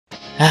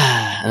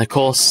and of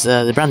course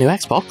the brand new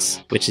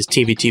Xbox, which is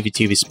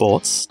TV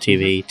Sports,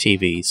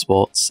 TV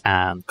Sports,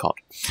 and COD.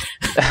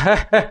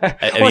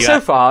 Well, so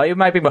far it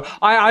might be more.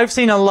 I've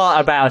seen a lot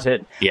about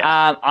it.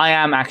 Yeah. I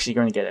am actually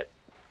going to get it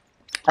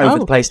over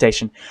the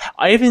PlayStation.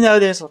 Even though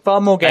there's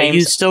far more games. Are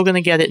you still going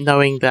to get it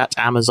knowing that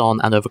Amazon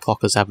and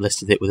Overclockers have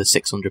listed it with a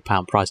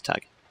 £600 price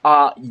tag?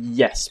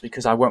 Yes,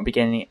 because I won't be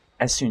getting it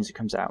as soon as it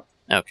comes out.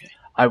 Okay.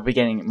 I will be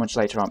getting it much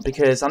later on,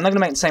 because I'm not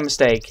going to make the same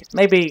mistake.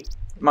 Maybe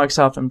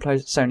Microsoft and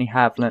Sony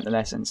have learnt the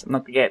lessons. I'm not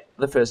going to get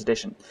the first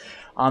edition.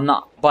 I'm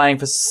not buying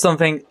for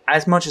something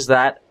as much as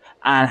that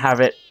and have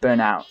it burn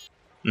out.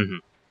 Mm-hmm.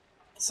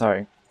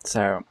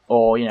 So,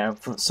 or, you know,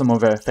 for some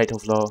other fatal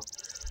flaw.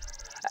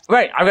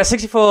 Right, I've got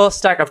 64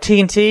 stack of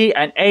TNT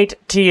and 8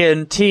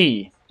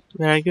 TNT.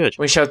 Very good.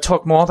 We shall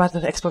talk more about the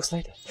Xbox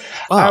later.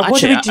 Well,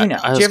 what do actually, we do now?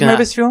 I Do you have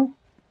Mobius Fuel?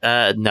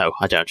 No,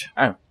 I don't.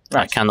 Oh, right.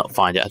 I cannot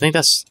find it. I think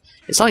it's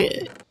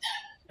like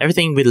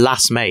everything we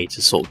last made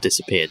has sort of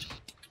disappeared,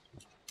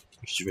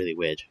 which is really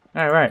weird.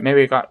 Oh, right.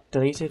 Maybe it got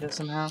deleted or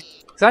somehow.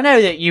 Because I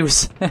know that you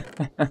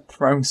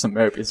throwing some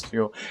Mobius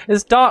Fuel.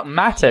 There's dark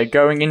matter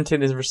going into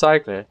this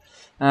recycler.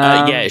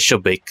 Yeah, it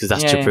should be, because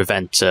that's to yeah.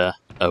 prevent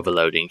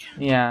overloading.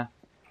 Yeah,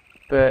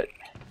 but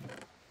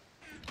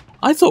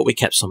I thought we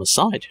kept some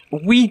aside.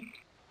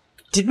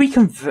 Did we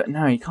convert?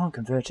 No, you can't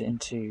convert it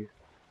into.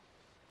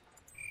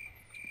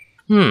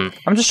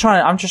 I'm just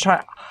trying.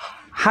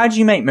 How do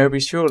you make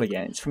Mobius Fuel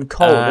again? It's from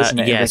coal, isn't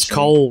it? Yeah, it's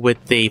coal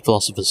with the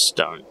Philosopher's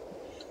Stone.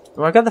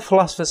 Well, I got the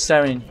Philosopher's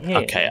Stone in here.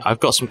 Okay, I've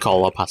got some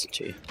coal. I'll pass it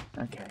to you.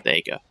 Okay. There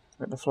you go. I've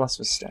got the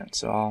Philosopher's Stone,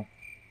 so I'll.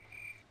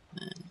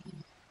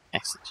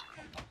 Excellent.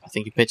 I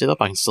think you picked it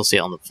up. I can still see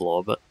it on the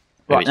floor, but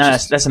Right, no,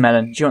 that's a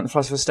melon. Do you want the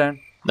Philosopher's Stone?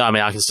 No, I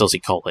mean I can still see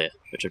coal here,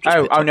 which I've just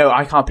picked Oh up. no,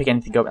 I can't pick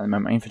anything up at the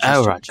moment. My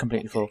inventory's right.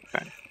 completely full.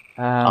 Right.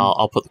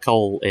 I'll put the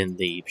coal in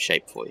the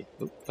shape for you.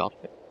 Oh God,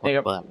 There you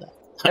go. what happened there?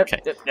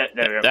 Okay,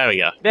 there we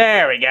go.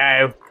 There we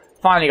go.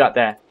 Finally got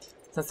there.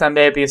 So that's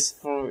Mobius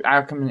for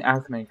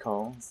alchemy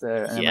coal.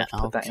 So Yeah,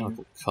 I'll put that in.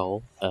 alchemical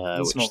coal, Some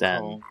more which then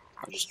coal.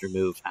 I'll just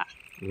remove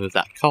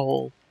that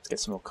coal. Let's get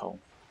some more coal.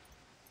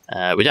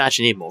 We don't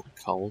actually need more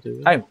coal, do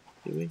we? Oh,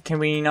 Do we? can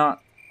we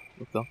not?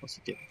 Oh God, what's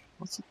it doing?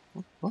 What's it?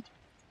 What?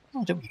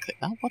 Oh, I don't want to click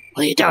that. What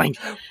are you doing?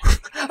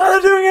 I'm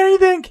not doing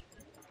anything.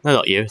 No,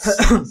 not you.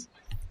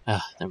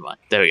 Never mind.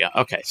 There we go.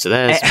 Okay, so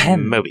there's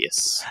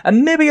Mobius.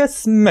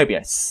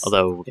 Mobius.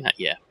 Although we're gonna,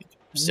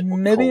 sit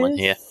more coal in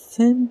here.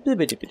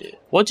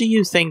 What do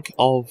you think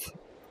of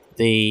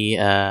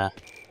the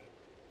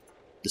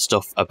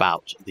stuff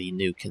about the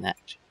new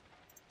Kinect?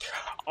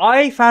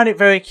 I found it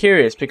very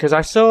curious because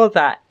I saw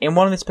that in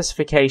one of the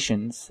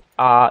specifications,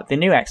 the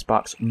new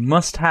Xbox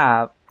must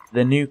have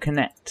the new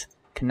Kinect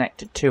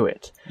connected to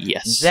it.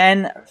 Yes.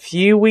 Then a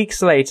few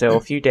weeks later, or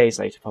a few days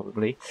later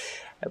probably,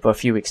 but a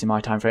few weeks in my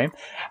time frame,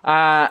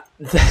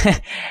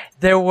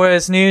 there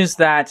was news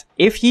that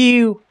if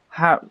you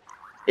have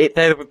it,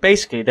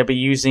 they'll be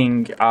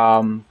using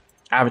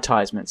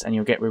advertisements and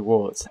you'll get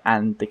rewards,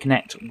 and the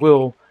Kinect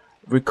will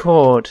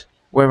record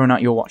whether or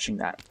not you're watching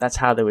that. That's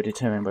how they would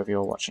determine whether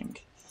you're watching.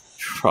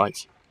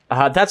 Right.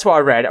 That's what I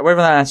read.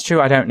 Whether that's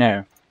true, I don't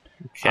know.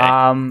 Okay.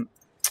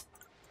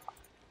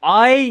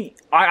 I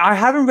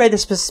haven't read the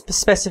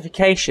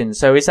specifications,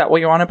 so is that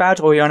what you're on about,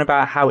 or are you on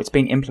about how it's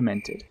being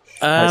implemented?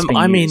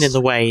 I mean in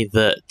the way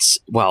that,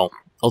 well,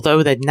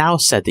 although they've now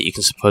said that you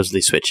can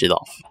supposedly switch it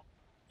off,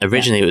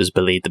 originally it was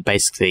believed that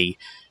basically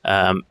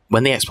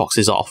when the Xbox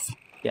is off,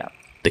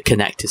 the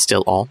Kinect is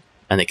still on,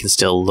 and it can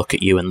still look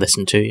at you and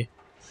listen to you.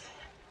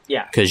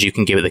 Yeah. Because you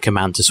can give it the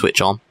command to switch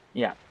on.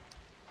 Yeah.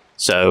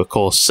 So, of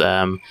course,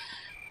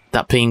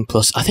 that being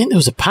plus, I think there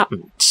was a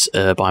patent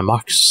by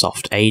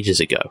Microsoft ages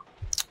ago.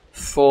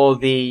 For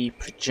the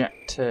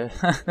projector.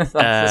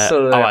 That's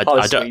sort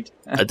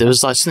of there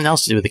was like something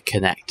else to do with the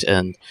Kinect,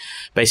 and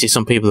basically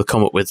some people have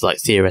come up with like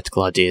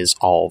theoretical ideas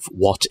of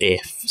what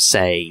if,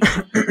 say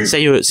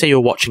you're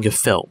watching a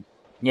film.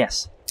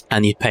 Yes.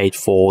 And you paid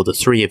for the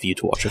three of you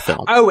to watch a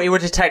film. Oh, it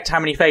would detect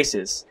how many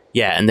faces.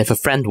 Yeah, and if a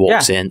friend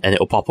walks in, and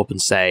it'll pop up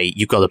and say,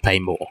 you've got to pay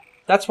more.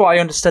 That's what I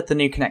understood the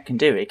new Kinect can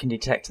do. It can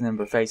detect the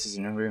number of faces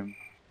in a room.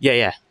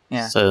 Yeah.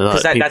 So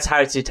because that's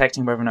how it's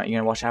detecting whether or not you're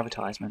going to watch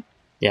advertisement.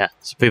 Yeah,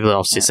 so people are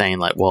obviously saying,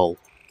 like, well,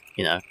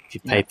 you know, if you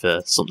paid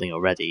for something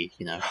already,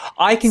 you know.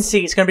 I can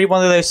see it's going to be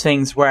one of those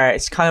things where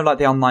it's kind of like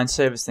the online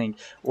service thing,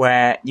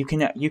 where you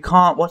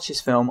can't watch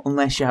this film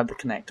unless you have the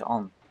Kinect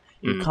on.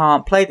 You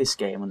can't play this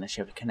game unless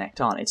you have the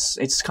Kinect on.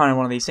 It's kind of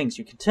one of these things.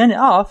 You can turn it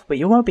off, but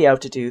you won't be able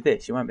to do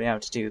this. You won't be able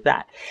to do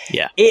that.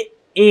 Yeah.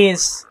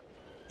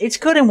 It's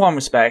good in one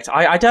respect.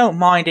 I don't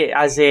mind it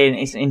as in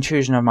it's an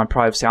intrusion of my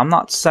privacy. I'm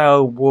not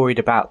so worried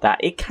about that.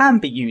 It can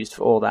be used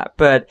for all that,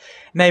 but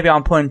maybe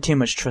I'm putting too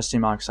much trust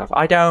in Microsoft.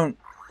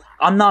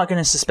 I'm not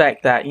going to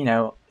suspect that, you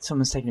know,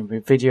 someone's taking a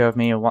video of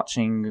me or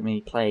watching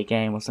me play a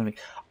game or something.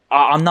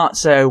 I'm not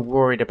so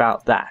worried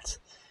about that.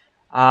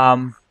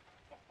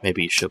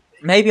 Maybe you should be.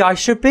 Maybe I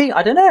should be.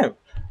 I don't know.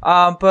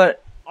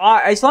 But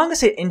as long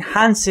as it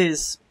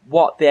enhances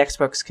what the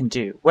Xbox can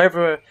do,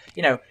 whether,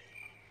 you know,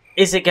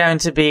 is it going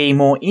to be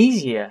more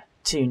easier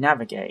to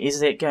navigate?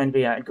 Is it going to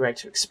be a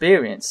greater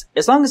experience?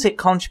 As long as it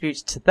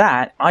contributes to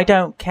that, I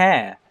don't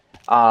care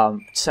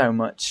so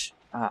much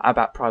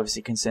about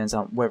privacy concerns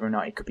on whether or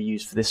not it could be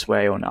used for this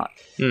way or not.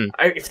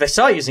 If they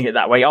start using it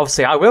that way,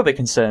 obviously I will be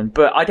concerned,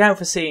 but I don't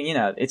foresee,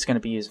 it's going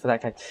to be used for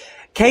that case.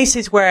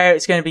 Cases where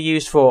it's going to be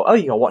used for,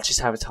 you got to watch this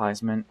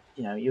advertisement,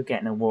 you'll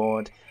get an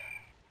award.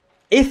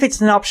 If it's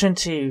an option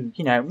to,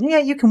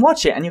 you can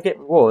watch it and you'll get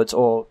rewards,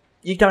 or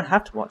you don't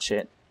have to watch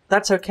it,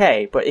 that's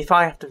okay. But if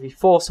I have to be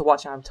forced to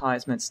watch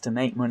advertisements to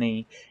make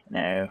money,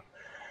 no.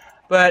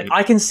 But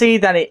I can see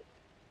that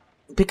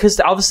because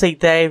obviously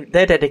they're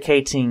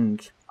dedicating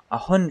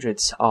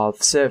hundreds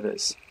of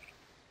servers,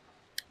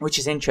 which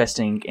is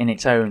interesting in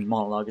its own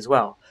monologue as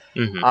well.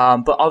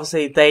 But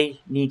obviously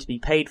they need to be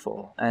paid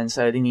for, and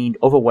so they need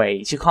other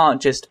ways. You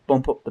can't just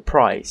bump up the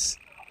price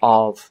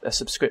of a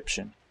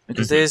subscription,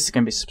 because there's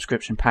going to be a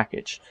subscription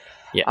package.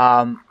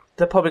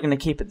 They're probably going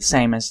to keep it the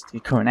same as the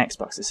current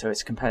Xboxes, so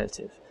it's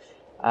competitive.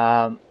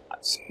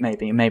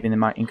 Maybe they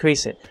might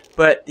increase it,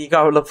 but you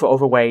got to look for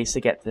other ways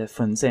to get the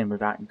funds in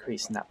without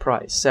increasing that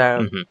price.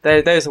 So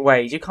those are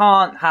ways. You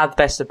can't have the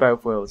best of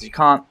both worlds. You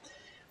can't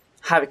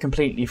have it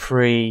completely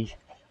free.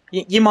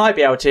 You might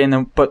be able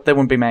to, but they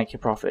wouldn't be making a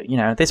profit.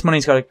 This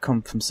money's got to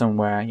come from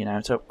somewhere.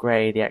 To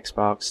upgrade the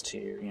Xbox,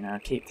 to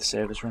keep the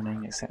servers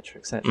running, etc.,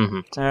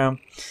 etc. So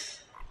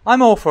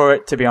I'm all for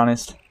it, to be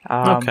honest.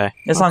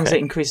 As long as it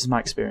increases my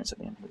experience at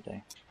the end of the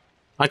day.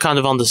 I'm kind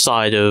of on the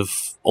side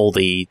of all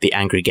the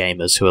angry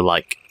gamers who are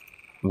like,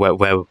 where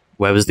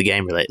was the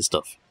game-related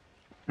stuff?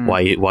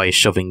 Why are you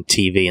shoving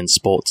TV and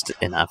sports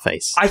in our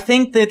face? I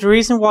think that the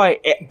reason why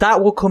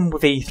that will come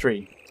with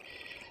E3.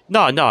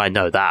 No, I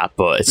know that,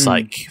 but it's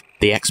like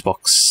the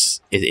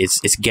Xbox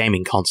it's a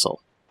gaming console.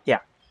 Yeah.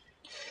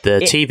 The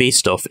TV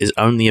stuff is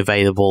only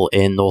available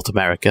in North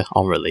America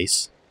on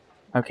release.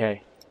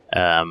 Okay.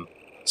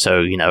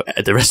 So,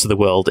 the rest of the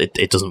world,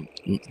 it doesn't,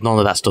 none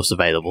of that stuff's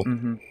available.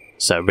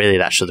 So really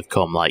that should have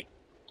come like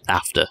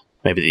after,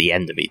 maybe the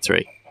end of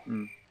E3.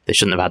 They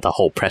shouldn't have had the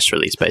whole press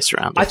release based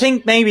around it. I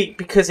think maybe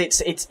because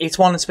it's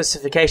one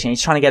specification.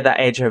 He's trying to get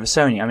that edge over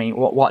Sony. I mean,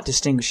 what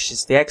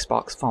distinguishes the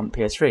Xbox from the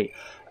PS3?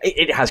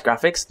 It has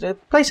graphics. The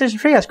PlayStation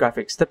 3 has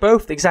graphics. They're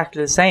both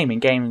exactly the same in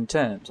gaming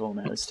terms,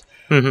 almost.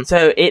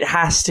 So it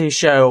has to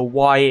show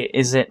why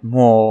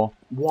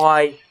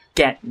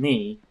get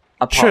me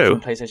apart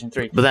from PlayStation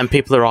 3. But then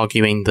people are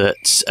arguing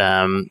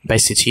that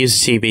basically to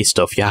use the TV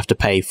stuff, you have to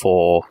pay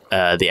for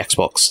the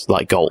Xbox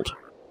like Gold.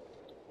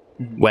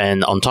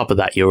 When on top of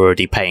that, you're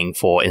already paying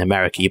for, in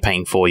America, you're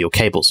paying for your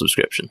cable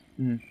subscription.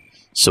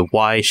 So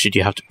why should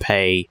you have to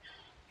pay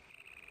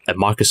at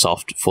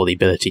Microsoft for the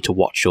ability to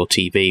watch your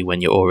TV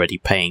when you're already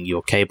paying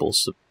your cable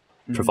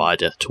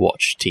provider to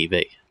watch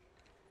TV?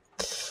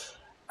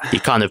 You're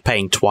kind of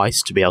paying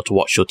twice to be able to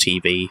watch your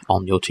TV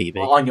on your TV.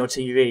 On your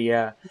TV,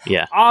 yeah.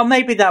 Yeah.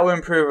 Maybe that will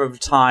improve over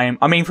time.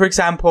 I mean, for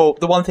example,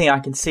 the one thing I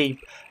can see,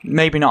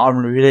 maybe not on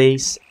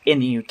release, in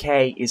the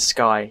UK is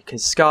Sky.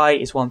 Because Sky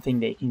is one thing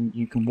that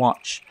you can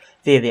watch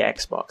via the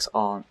Xbox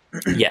on.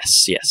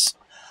 Yes.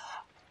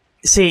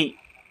 See...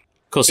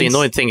 Of course, the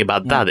annoying thing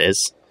about that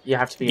is... You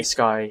have to be a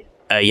Sky.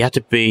 You have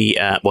to be...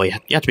 you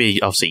have to be,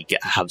 obviously,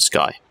 have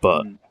Sky.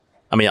 But,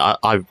 I mean,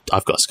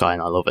 I've got Sky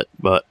and I love it.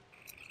 But...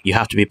 You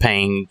have to be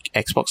paying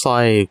Xbox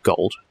Live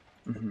Gold,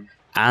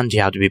 and you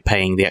have to be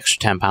paying the extra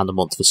 £10 a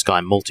month for Sky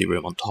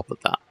Multi-Room on top of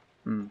that,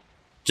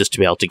 just to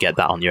be able to get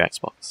that on your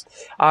Xbox.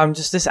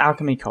 Just this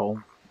alchemy coal.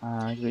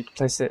 Do we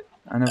place it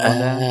another one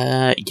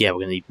there? Yeah,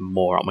 we're going to need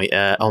more, aren't we?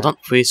 Hold on,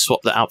 if we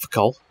swap that out for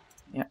coal.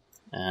 Yeah.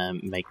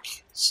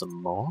 Make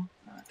some more.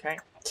 Okay.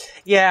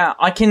 Yeah,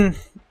 I can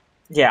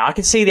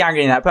see the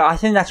anger in that, but I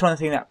think that's one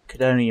thing that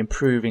could only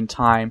improve in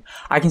time.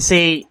 I can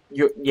see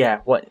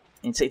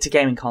It's a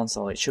gaming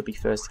console. It should be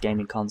first a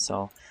gaming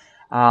console.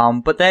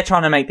 But they're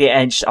trying to make the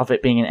edge of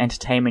it being an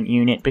entertainment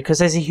unit, because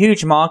there's a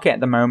huge market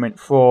at the moment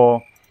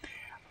for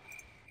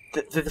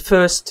the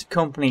first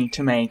company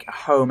to make a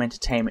home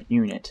entertainment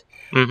unit.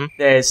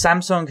 There's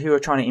Samsung, who are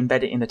trying to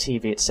embed it in the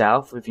TV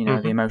itself with,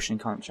 the emotion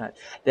contract.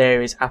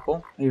 There is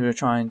Apple, who are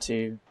trying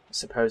to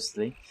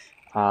supposedly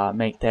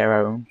make their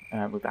own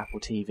with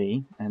Apple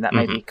TV, and that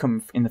may be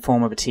come in the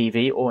form of a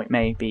TV, or it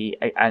may be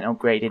an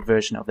upgraded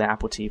version of the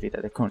Apple TV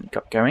that they've currently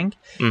got going.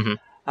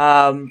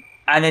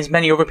 And there's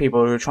many other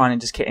people who are trying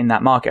to just get in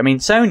that market. I mean,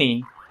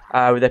 Sony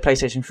with their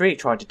PlayStation 3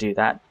 tried to do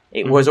that.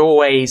 It was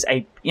always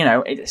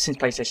since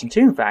PlayStation 2,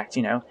 in fact,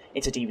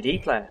 it's a DVD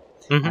player.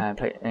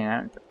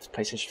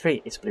 PlayStation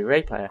 3, it's a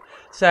Blu-ray player.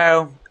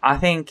 So I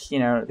think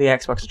the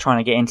Xbox are trying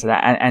to get into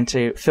that and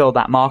to fill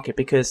that market,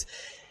 because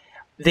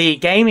the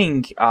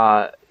gaming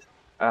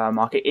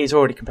market is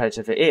already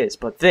competitive. It is,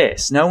 but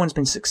no one's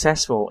been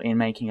successful in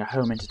making a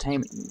home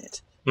entertainment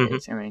unit.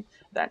 I mean,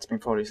 that's been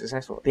probably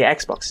successful. The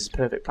Xbox is a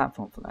perfect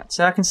platform for that,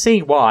 so I can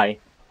see why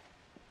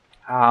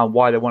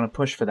they want to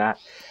push for that.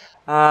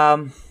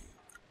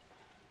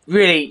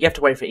 Really, you have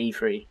to wait for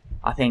E3.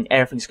 I think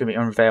everything's going to be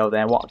unveiled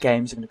there. What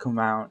games are going to come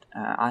out?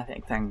 I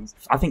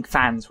think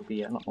fans will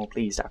be a lot more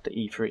pleased after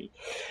E3,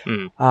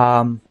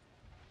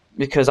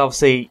 because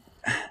obviously,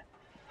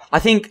 I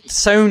think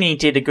Sony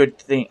did a good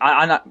thing.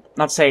 I'm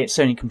not saying it's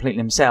Sony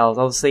completely themselves.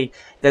 Obviously,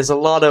 there's a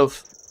lot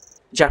of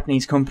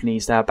Japanese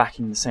companies that are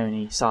backing the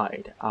Sony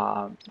side,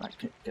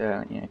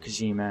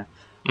 Kojima,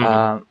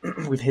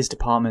 with his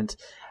department,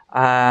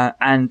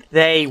 and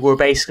they've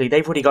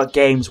already got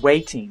games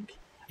waiting,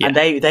 and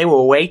they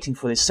were waiting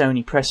for this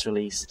Sony press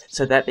release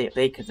so that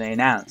they could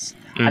announce.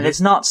 And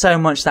there's not so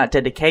much that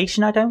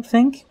dedication, I don't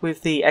think,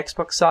 with the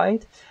Xbox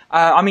side.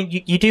 I mean,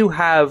 you do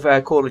have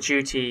Call of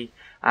Duty,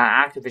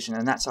 Activision,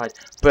 and that side,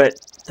 but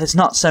there's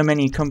not so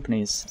many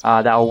companies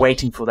that are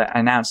waiting for that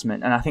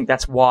announcement, and I think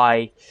that's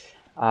why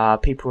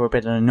people were a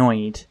bit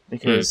annoyed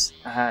because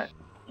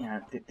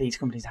these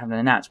companies haven't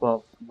announced.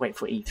 Well, wait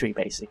for E3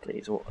 basically,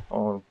 is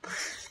all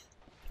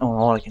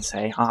I can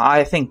say.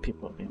 I think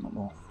people will be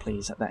more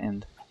pleased at that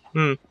end.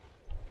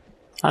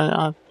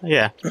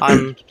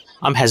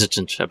 I'm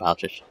hesitant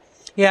about it.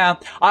 Yeah,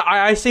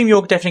 I assume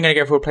you're definitely going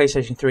to go for a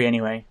PlayStation 3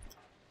 anyway.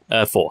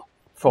 4.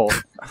 4.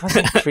 I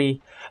think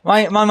 3.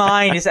 My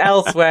mind is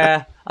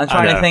elsewhere. I'm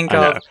trying to think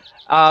of.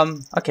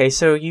 Okay,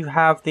 so you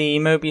have the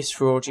Mobius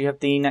Fraud. Do you have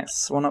the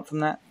next one up from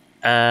that?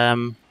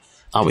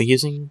 Are we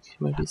using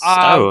Mobius?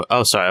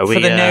 Sorry. Are we,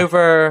 for the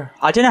Nova...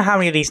 I don't know how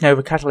many of these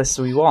Nova Catalysts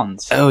we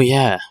want. Oh,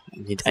 yeah.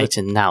 We need 8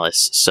 in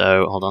Nalis.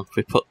 So, hold on. If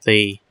we put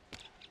the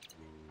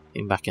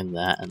thing back in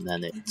there, and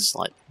then it's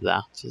like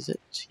that, is it?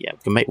 Yeah, we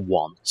can make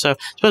 1. So, I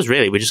suppose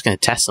really we're just going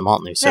to test them,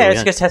 aren't we? So yeah,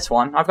 let's go test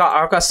one. I've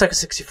got Sucker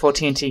 64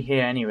 TNT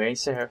here anyway,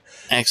 so...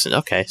 Excellent.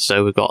 Okay,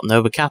 so we've got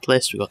Nova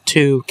Catalyst, we've got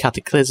 2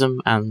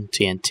 Cataclysm and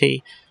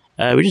TNT.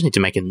 We just need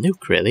to make a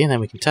nuke, really, and then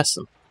we can test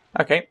them.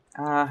 Okay,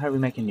 how do we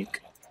make a nuke?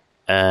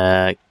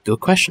 Good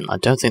question. I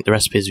don't think the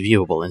recipe is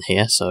viewable in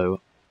here, so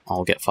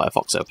I'll get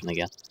Firefox open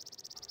again.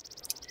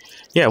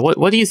 Yeah,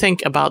 what do you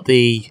think about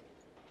the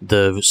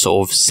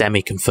sort of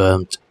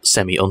semi-confirmed,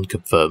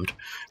 semi-unconfirmed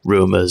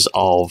rumours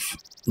of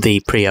the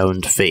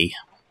pre-owned fee?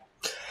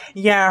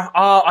 Yeah,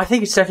 I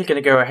think it's definitely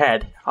going to go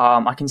ahead.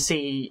 I can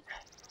see...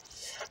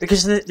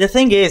 Because the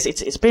thing is,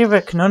 it's a bit of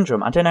a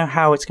conundrum. I don't know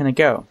how it's going to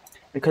go.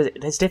 Because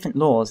there's different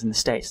laws in the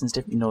States and there's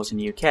different laws in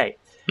the UK.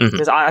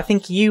 Because I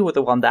think you were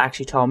the one that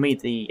actually told me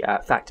the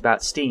fact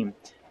about Steam,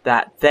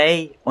 that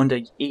they, under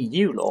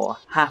EU law,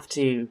 have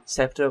to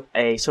set up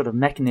a sort of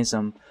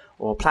mechanism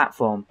or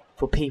platform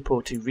for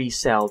people to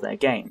resell their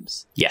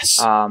games. Yes.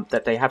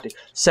 That they have to.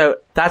 So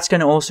that's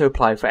going to also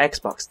apply for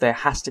Xbox. There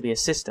has to be a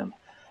system.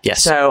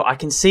 Yes. So I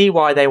can see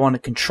why they want to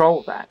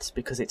control that,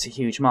 because it's a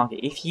huge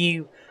market. If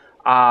you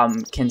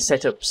can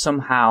set up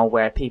somehow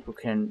where people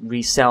can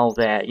resell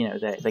their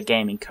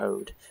gaming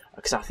code,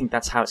 because I think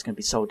that's how it's going to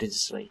be sold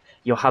digitally.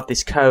 You'll have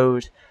this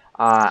code,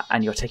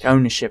 and you'll take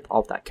ownership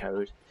of that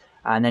code,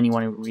 and then you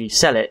want to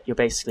resell it. You'll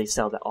basically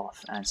sell that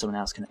off, and someone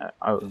else can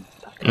own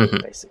that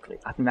code. Basically,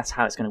 I think that's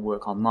how it's going to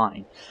work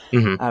online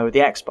with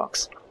the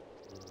Xbox.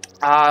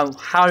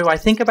 How do I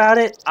think about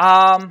it?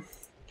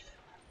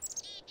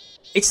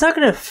 It's not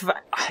going to.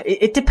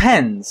 It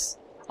depends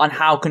on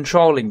how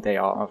controlling they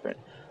are of it.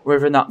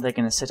 Whether or not they're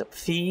going to set up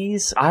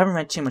fees. I haven't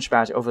read too much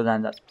about it, other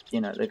than that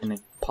they're going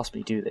to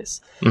possibly do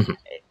this.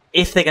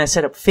 If they're going to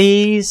set up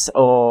fees,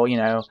 or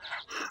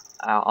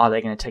are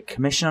they going to take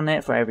commission on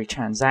it for every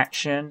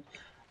transaction?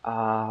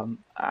 I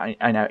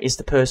know, is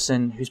the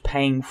person who's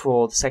paying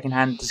for the second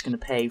hand just going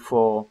to pay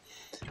for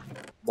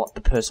what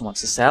the person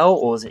wants to sell,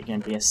 or is it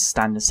going to be a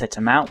standard set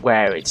amount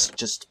where it's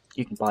just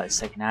you can buy it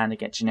second hand and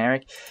get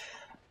generic?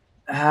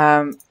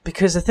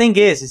 Because the thing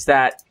is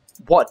that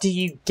what do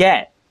you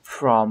get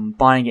from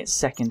buying it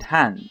second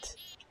hand?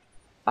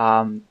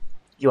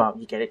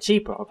 You get it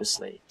cheaper,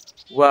 obviously.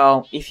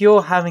 Well, if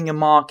you're having a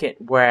market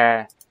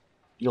where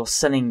you're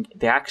selling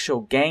the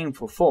actual game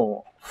for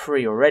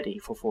free already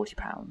for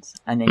 £40,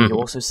 and then you're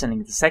also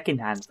selling the second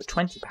hand for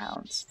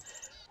 £20,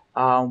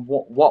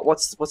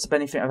 what's the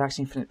benefit of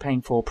actually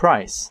paying full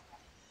price?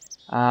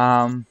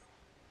 It's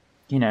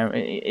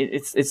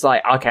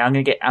like, okay,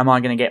 am I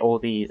gonna get all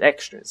these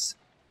extras?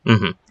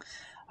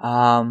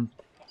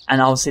 And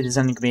obviously there's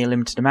only going to be a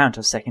limited amount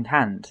of second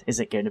hand. Is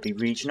it going to be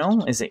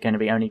regional? Is it going to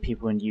be only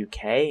people in the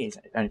UK? Is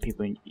it only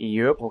people in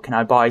Europe? Or can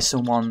I buy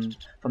someone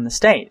from the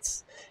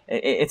States?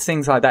 It's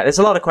things like that. There's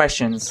a lot of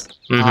questions.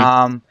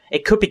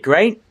 It could be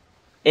great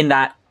in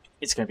that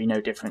it's going to be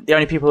no different. The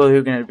only people who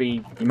are going to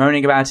be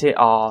moaning about it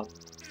are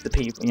the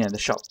people, the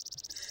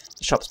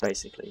shops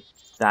basically,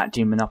 that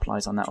do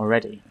monopolize on that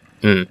already.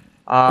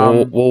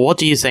 Well, what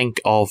do you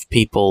think of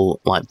people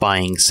like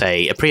buying,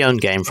 say, a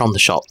pre-owned game from the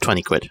shop,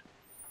 £20,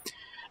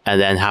 and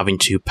then having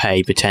to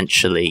pay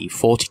potentially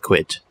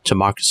 £40 to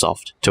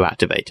Microsoft to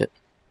activate it?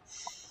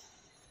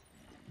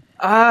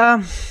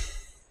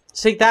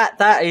 See,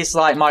 that is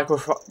like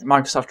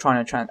Microsoft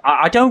trying to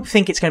I don't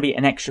think it's going to be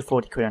an extra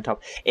 £40 on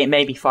top. It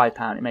may be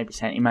 £5, it may be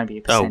 10, it may be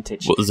a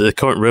percentage. Well, the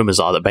current rumours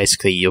are that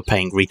basically you're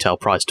paying retail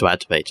price to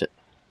activate it.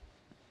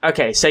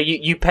 Okay, so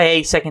you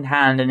pay second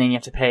hand and then you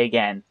have to pay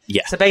again.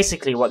 Yeah. So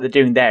basically what they're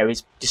doing there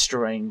is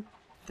destroying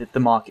the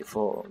market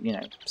for,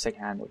 second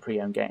hand or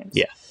pre-owned games.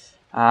 Yeah.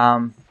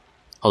 Hold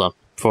on,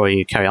 before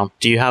you carry on,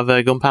 do you have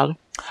gunpowder?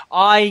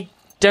 I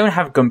don't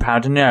have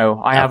gunpowder,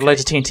 no. I have loads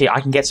of TNT.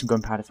 I can get some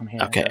gunpowder from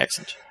here. Okay,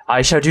 excellent.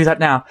 I shall do that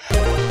now.